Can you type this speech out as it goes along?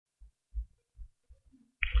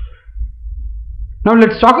Now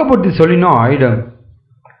let's talk about the solenoid.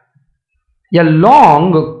 A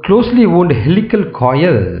long, closely wound helical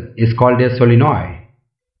coil is called a solenoid.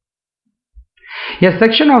 A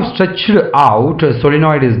section of stretched out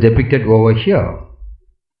solenoid is depicted over here.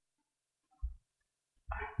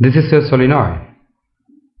 This is a solenoid.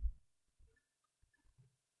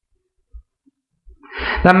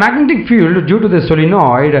 The magnetic field due to the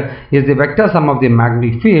solenoid is the vector sum of the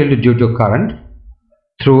magnetic field due to current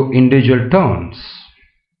through individual turns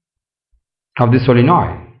of the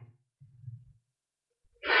solenoid.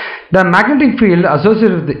 The magnetic field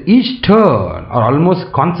associated with each turn are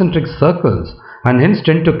almost concentric circles and hence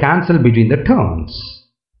tend to cancel between the turns.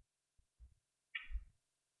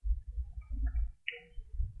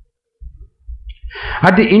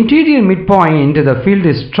 At the interior midpoint, the field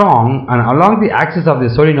is strong, and along the axis of the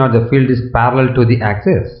solenoid, the field is parallel to the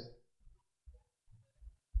axis.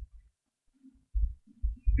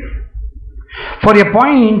 For a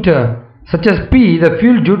point such as P, the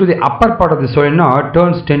field due to the upper part of the solenoid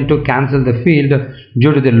turns tend to cancel the field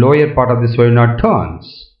due to the lower part of the solenoid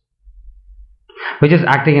turns, which is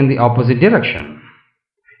acting in the opposite direction.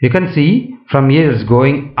 You can see from here it's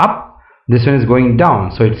going up, this one is going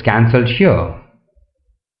down, so it's cancelled here.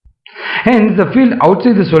 Hence, the field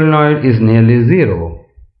outside the solenoid is nearly zero.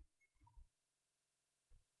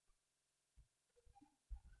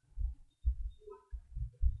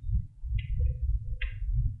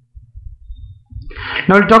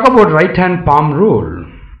 Now we'll talk about right hand palm rule.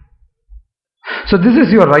 So this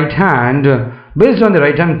is your right hand. Based on the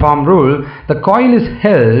right hand palm rule, the coil is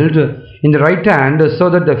held in the right hand so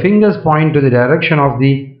that the fingers point to the direction of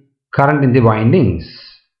the current in the windings.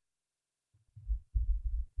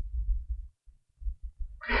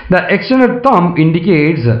 The extended thumb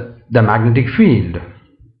indicates the magnetic field.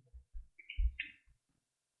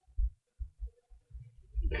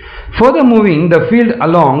 Further moving the field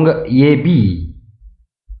along AB,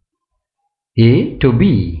 A to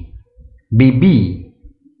B, BB.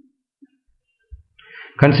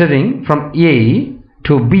 Considering from A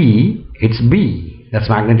to B, it's B, that's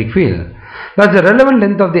magnetic field. Thus the relevant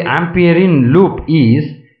length of the ampere in loop is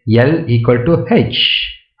L equal to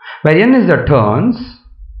H, where N is the turns.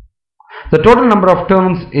 The total number of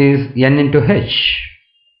turns is N into H.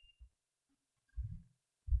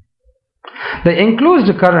 The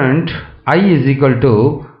enclosed current I is equal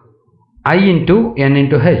to I into N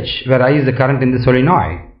into H, where I is the current in the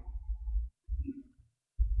solenoid.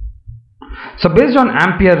 So based on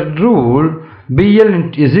ampere rule,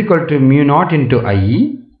 BL is equal to mu naught into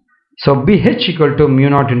IE. So BH equal to mu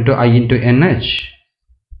naught into I into NH.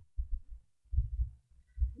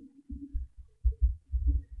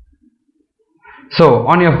 So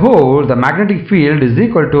on a whole, the magnetic field is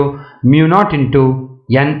equal to mu naught into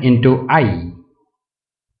N into I.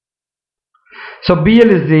 So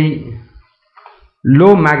BL is the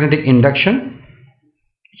low magnetic induction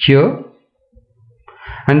here,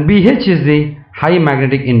 and BH is the high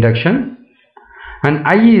magnetic induction, and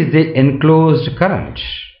I is the enclosed current.